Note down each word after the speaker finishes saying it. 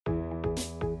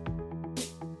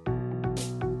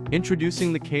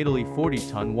Introducing the Cadely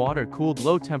 40-ton water-cooled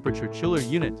low-temperature chiller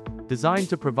unit, designed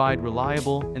to provide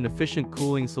reliable and efficient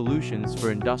cooling solutions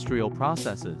for industrial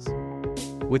processes.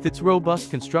 With its robust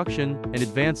construction and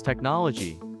advanced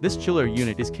technology, this chiller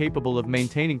unit is capable of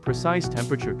maintaining precise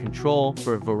temperature control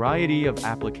for a variety of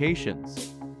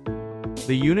applications.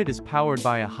 The unit is powered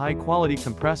by a high-quality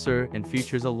compressor and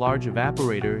features a large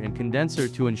evaporator and condenser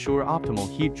to ensure optimal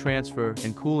heat transfer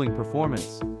and cooling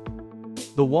performance.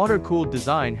 The water-cooled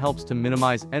design helps to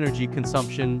minimize energy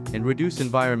consumption and reduce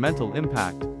environmental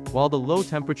impact, while the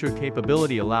low-temperature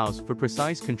capability allows for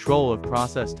precise control of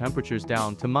process temperatures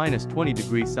down to -20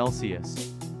 degrees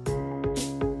Celsius.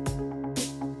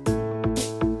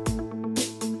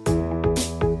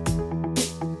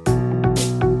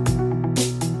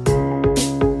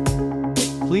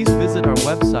 Please visit our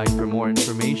website for more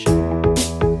information.